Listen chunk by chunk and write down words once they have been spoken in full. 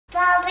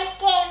Doesn't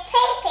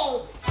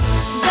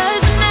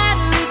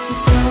matter if the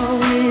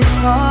snow is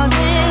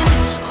falling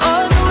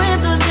or the wind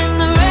blows and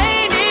the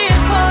rain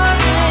is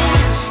pouring.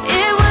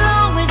 It will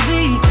always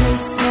be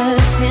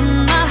Christmas in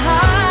my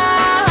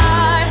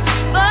heart.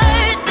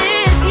 But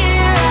this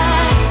year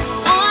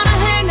I wanna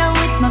hang out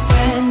with my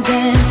friends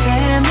and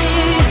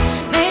family,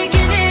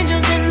 making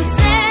angels in the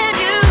sand.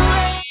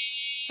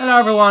 Hello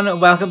everyone,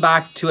 welcome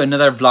back to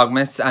another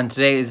Vlogmas, and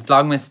today is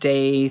Vlogmas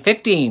day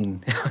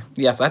 15.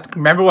 Yes, I have to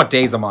remember what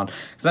days I'm on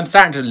because I'm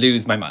starting to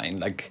lose my mind.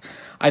 Like,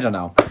 I don't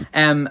know.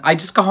 I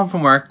just got home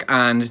from work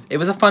and it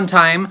was a fun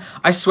time.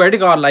 I swear to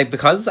God, like,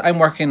 because I'm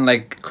working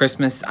like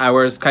Christmas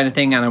hours kind of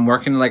thing and I'm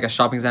working in like a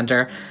shopping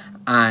center,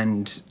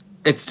 and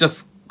it's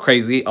just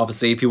crazy.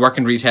 Obviously, if you work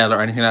in retail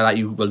or anything like that,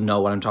 you will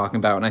know what I'm talking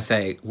about when I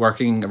say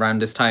working around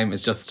this time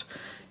is just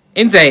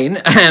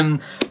insane.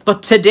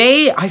 But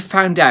today I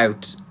found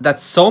out that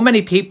so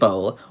many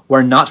people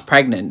were not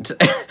pregnant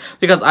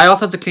because I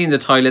also had to clean the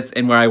toilets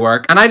in where I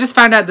work, and I just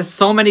found out that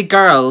so many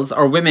girls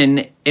or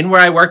women in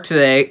where I work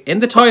today in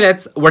the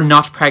toilets were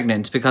not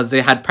pregnant because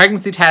they had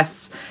pregnancy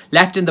tests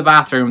left in the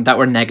bathroom that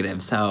were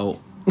negative.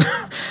 So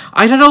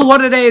I don't know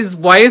what it is.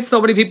 Why is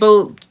so many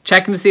people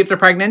checking to see if they're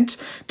pregnant?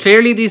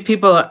 Clearly these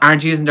people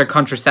aren't using their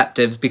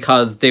contraceptives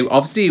because they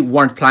obviously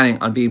weren't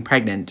planning on being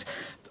pregnant.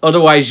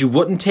 Otherwise, you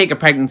wouldn't take a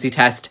pregnancy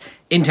test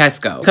in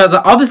Tesco. Because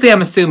obviously,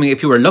 I'm assuming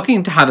if you were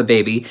looking to have a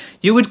baby,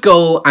 you would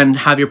go and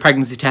have your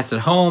pregnancy test at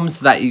home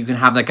so that you can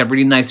have like a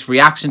really nice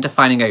reaction to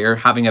finding out you're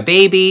having a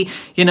baby,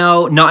 you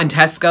know, not in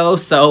Tesco.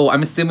 So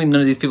I'm assuming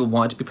none of these people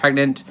wanted to be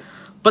pregnant.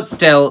 But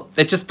still,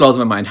 it just blows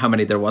my mind how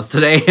many there was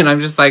today. And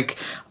I'm just like,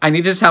 I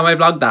need to tell my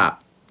vlog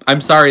that.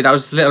 I'm sorry, that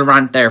was just a little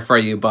rant there for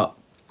you, but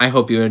I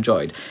hope you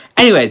enjoyed.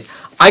 Anyways,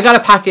 I got a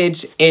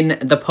package in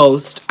the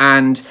post,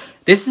 and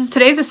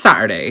today's a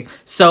Saturday,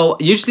 so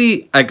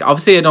usually, like,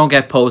 obviously I don't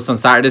get posts on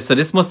Saturdays, so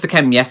this must have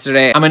come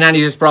yesterday, and my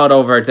nanny just brought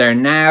over there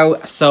now,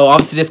 so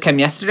obviously this came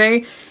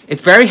yesterday.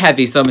 It's very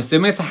heavy, so I'm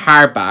assuming it's a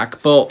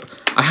hardback, but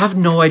I have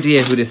no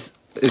idea who this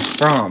is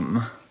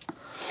from,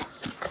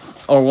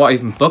 or what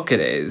even book it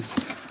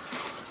is.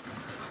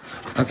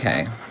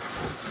 Okay.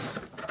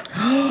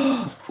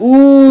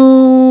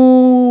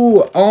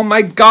 Ooh! Oh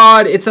my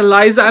god, it's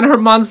Eliza and Her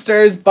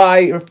Monsters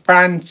by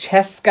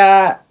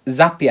Francesca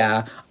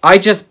Zappia. I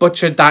just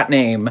butchered that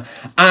name.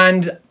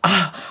 And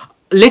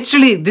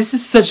literally, this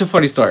is such a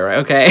funny story, right?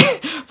 Okay.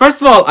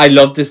 First of all, I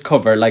love this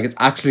cover. Like, it's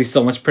actually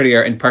so much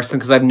prettier in person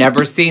because I've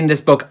never seen this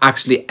book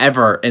actually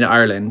ever in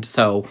Ireland.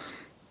 So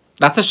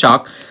that's a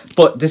shock.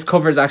 But this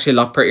cover is actually a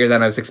lot prettier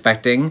than I was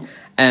expecting.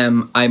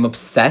 I'm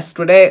obsessed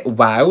with it.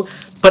 Wow.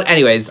 But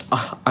anyways,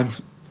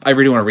 I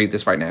really want to read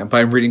this right now, but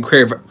I'm reading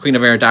Queen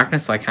of Air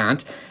Darkness, so I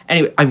can't.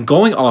 Anyway, I'm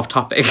going off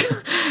topic.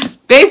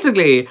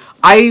 Basically,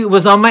 I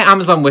was on my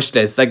Amazon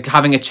wishlist, like,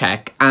 having a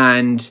check,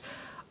 and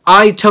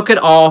I took it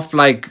off,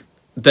 like,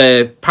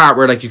 the part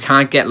where, like, you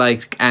can't get,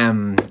 like,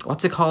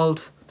 what's it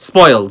called?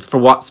 Spoiled for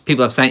what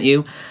people have sent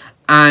you.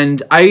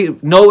 And I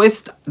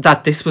noticed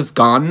that this was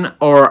gone,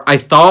 or I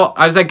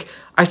was like,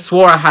 I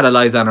swore I had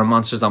Eliza and Her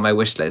Monsters on my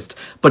wish list,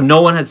 but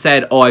no one had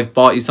said, oh, I've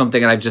bought you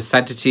something and I've just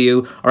sent it to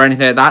you or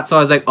anything like that. So I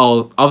was like,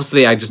 oh,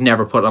 obviously I just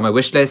never put it on my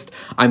wish list.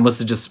 I must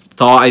have just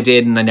thought I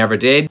did and I never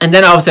did. And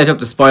then obviously I took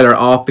the spoiler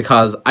off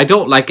because I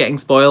don't like getting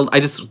spoiled. I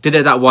just did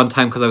it that one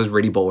time because I was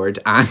really bored,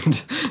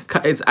 and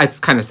it's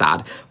kind of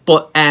sad.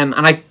 But, and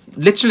I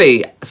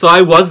literally, so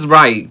I was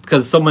right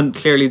because someone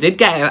clearly did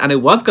get it and it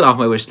was got off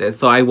my wish list.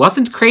 So I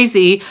wasn't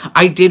crazy.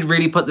 I did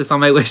really put this on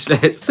my wish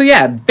list. So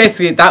yeah,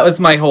 basically that was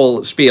my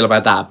whole spiel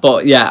about that.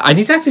 But yeah, I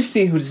need to actually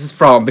see who this is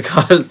from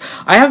because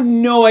I have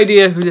no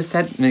idea who just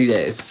sent me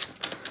this.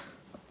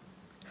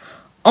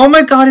 Oh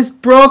my god, it's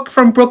Brooke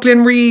from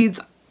Brooklyn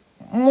Reads.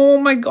 Oh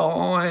my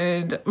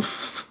god.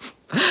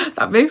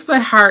 That makes my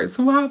heart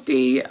so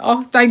happy.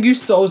 Oh, thank you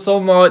so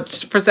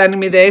much for sending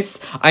me this.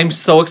 I'm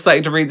so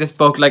excited to read this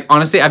book. Like,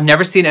 honestly, I've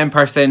never seen it in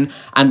person,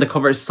 and the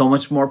cover is so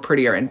much more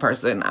prettier in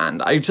person,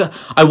 and I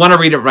want to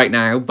read it right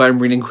now, but I'm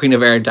reading Queen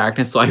of Air and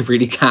Darkness, so I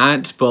really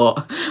can't,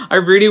 but I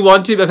really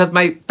want to because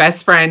my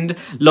best friend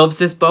loves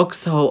this book,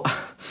 so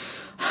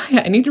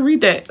yeah, I need to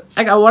read it.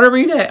 Like, I want to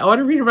read it. I want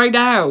to read it right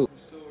now.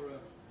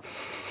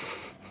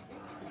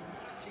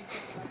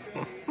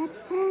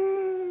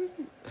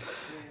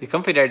 You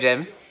comfy there,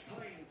 Jim?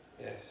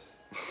 Yes.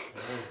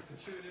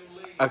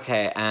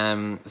 Okay,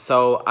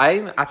 so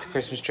I'm at the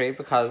Christmas tree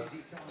because,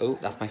 oh,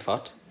 that's my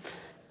foot.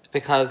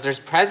 Because there's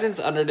presents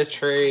under the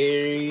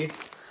tree,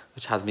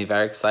 which has me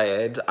very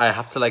excited. I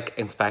have to, like,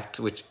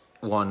 inspect which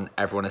one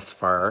everyone is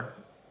for.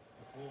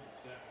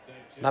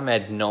 That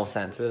made no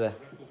sense, did it?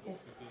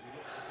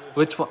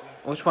 Which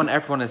one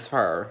everyone is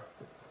for?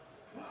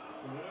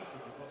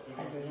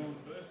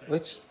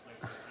 Which?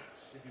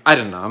 I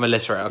don't know, I'm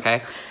illiterate,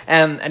 okay?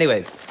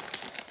 Anyways,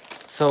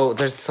 so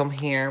there's some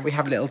here. We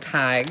have little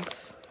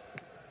tags.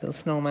 Little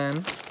snowman.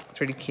 It's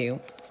really cute.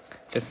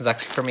 This is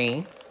actually for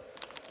me.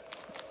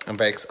 I'm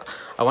very excited.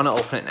 I want to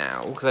open it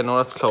now because I know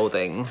it's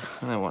clothing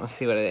and I want to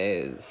see what it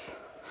is.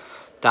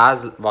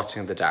 Dad's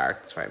watching the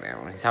darts right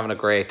now. He's having a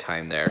great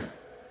time there.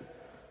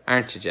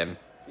 Aren't you, Jim?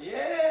 Yeah.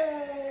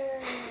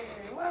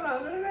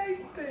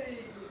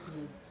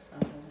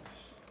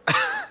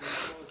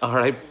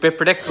 Alright, bit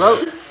predictable.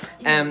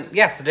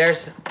 Yeah, so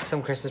there's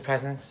some Christmas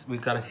presents.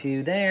 We've got a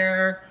few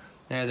there.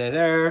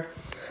 There.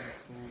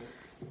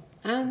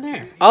 And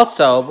there.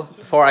 Also,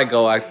 before I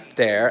go out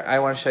there, I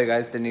want to show you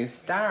guys the new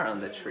star on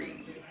the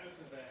tree.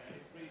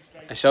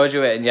 I showed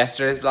you it in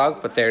yesterday's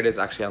vlog, but there it is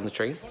actually on the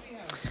tree.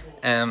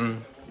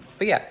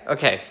 But yeah,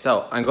 okay,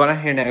 so I'm going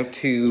out here now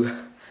to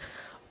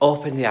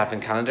open the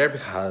advent calendar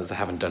because I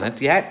haven't done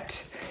it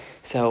yet.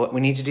 So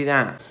we need to do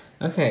that.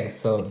 Okay,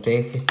 so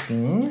day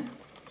 15.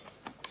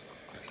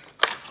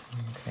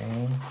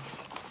 Okay.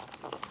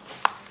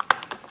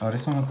 Oh,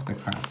 this one looks a bit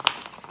crap.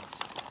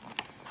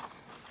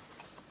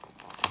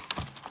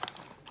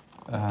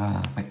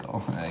 My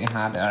God, I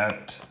had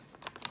it.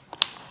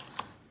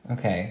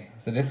 Okay,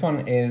 so this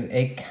one is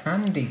a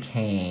candy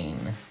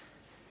cane.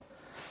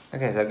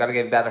 Okay, so I've got to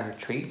give Bella her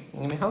treat.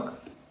 Can you give me a hug?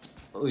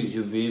 Oh,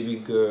 you baby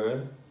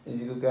girl. Is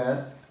you good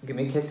girl? Give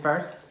me a kiss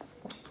first.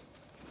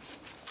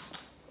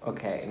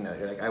 Okay, no,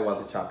 you're like, I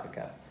want the chocolate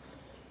cat.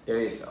 There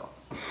you go.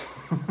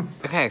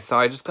 Okay, so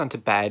I just gone to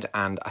bed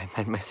and I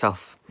made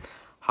myself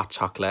hot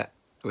chocolate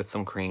with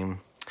some cream.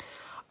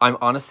 I'm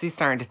honestly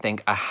starting to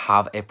think I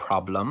have a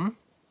problem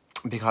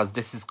because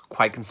this is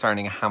quite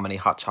concerning how many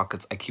hot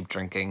chocolates I keep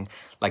drinking,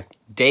 like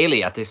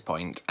daily at this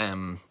point.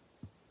 And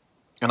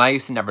I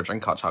used to never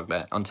drink hot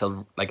chocolate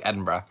until like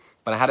Edinburgh.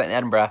 When I had it in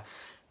Edinburgh,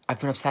 I've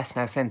been obsessed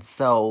now since,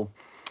 so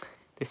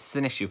this is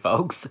an issue,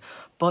 folks.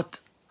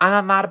 But am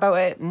I mad about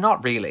it?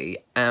 Not really.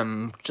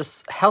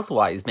 Just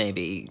health-wise,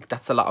 maybe.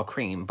 That's a lot of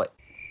cream, but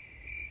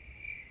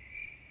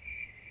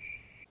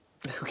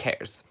who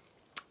cares?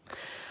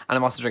 And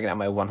I'm also drinking out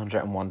my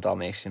 101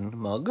 Dalmatian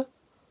mug.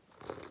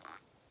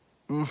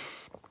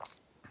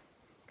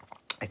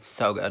 It's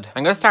so good.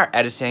 I'm gonna start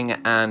editing,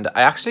 and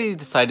I actually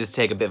decided to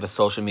take a bit of a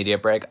social media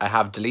break. I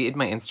have deleted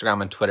my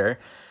Instagram and Twitter.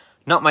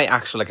 Not my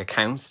actual like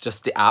accounts,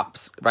 just the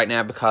apps right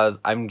now because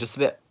I'm just a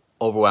bit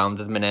overwhelmed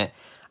at the minute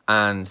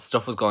and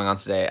stuff was going on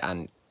today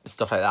and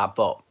stuff like that.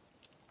 But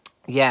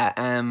yeah,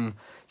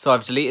 so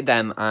I've deleted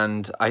them,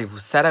 and I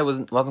said I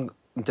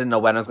didn't know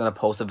when I was gonna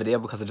post a video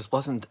because I just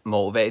wasn't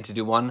motivated to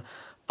do one.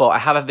 But I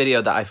have a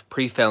video that I've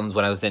pre-filmed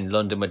when I was in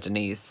London with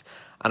Denise,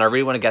 and I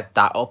really want to get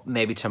that up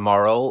maybe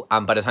tomorrow.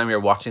 And by the time you're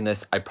watching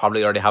this, I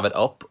probably already have it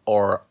up,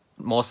 or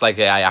most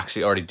likely I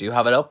actually already do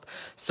have it up.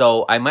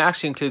 So I might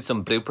actually include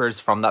some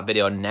bloopers from that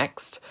video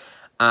next.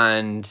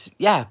 And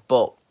yeah,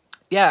 but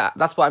yeah,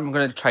 that's what I'm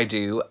going to try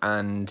do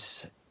and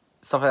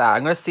stuff like that.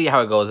 I'm going to see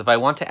how it goes. If I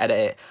want to edit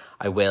it,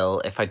 I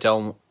will. If I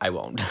don't, I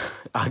won't.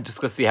 I'm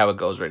just going to see how it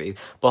goes really.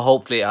 But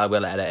hopefully I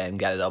will edit it and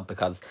get it up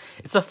because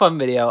it's a fun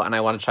video and I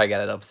want to try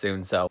get it up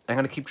soon. So I'm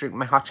going to keep drinking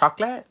my hot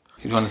chocolate.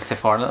 You want to sit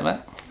forward a little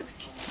bit?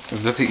 You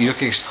look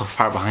like you're so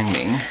far behind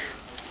me.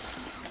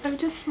 I'm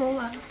just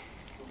smaller.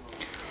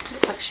 I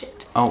look like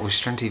shit. Oh, we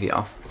should turn TV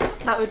off.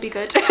 That would be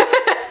good.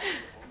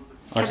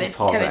 Or just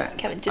pause it.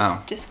 Kevin,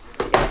 just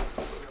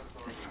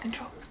press the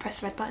control.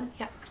 Press the red button.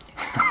 Yeah.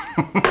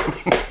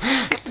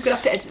 We're gonna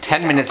have to edit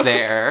 10 minutes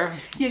later.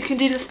 You can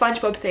do the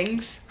SpongeBob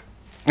things.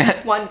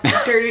 1,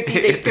 30,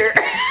 Victor.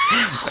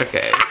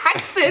 Okay.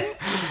 Accent.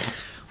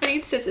 I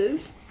need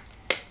scissors.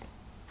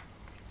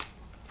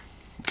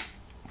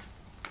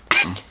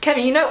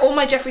 Kevin, you know all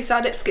my Jeffree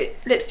Star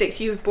lipsticks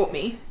you've bought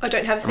me. I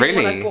don't have a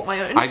single one. I bought my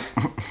own.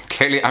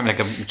 Clearly, I'm like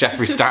a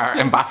Jeffree Star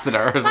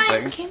ambassador or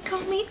something. Can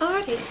call me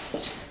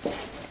artist.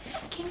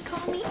 Can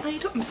call me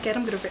idol. I'm scared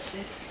I'm gonna rip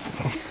this.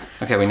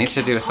 Okay, we need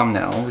to do a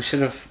thumbnail. We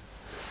should have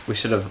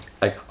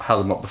like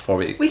held them up before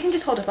we. We can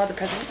just hold up other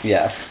presents.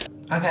 Yeah.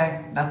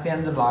 Okay, that's the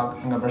end of the vlog.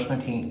 I'm gonna brush my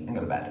teeth and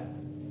go to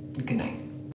bed. Good night.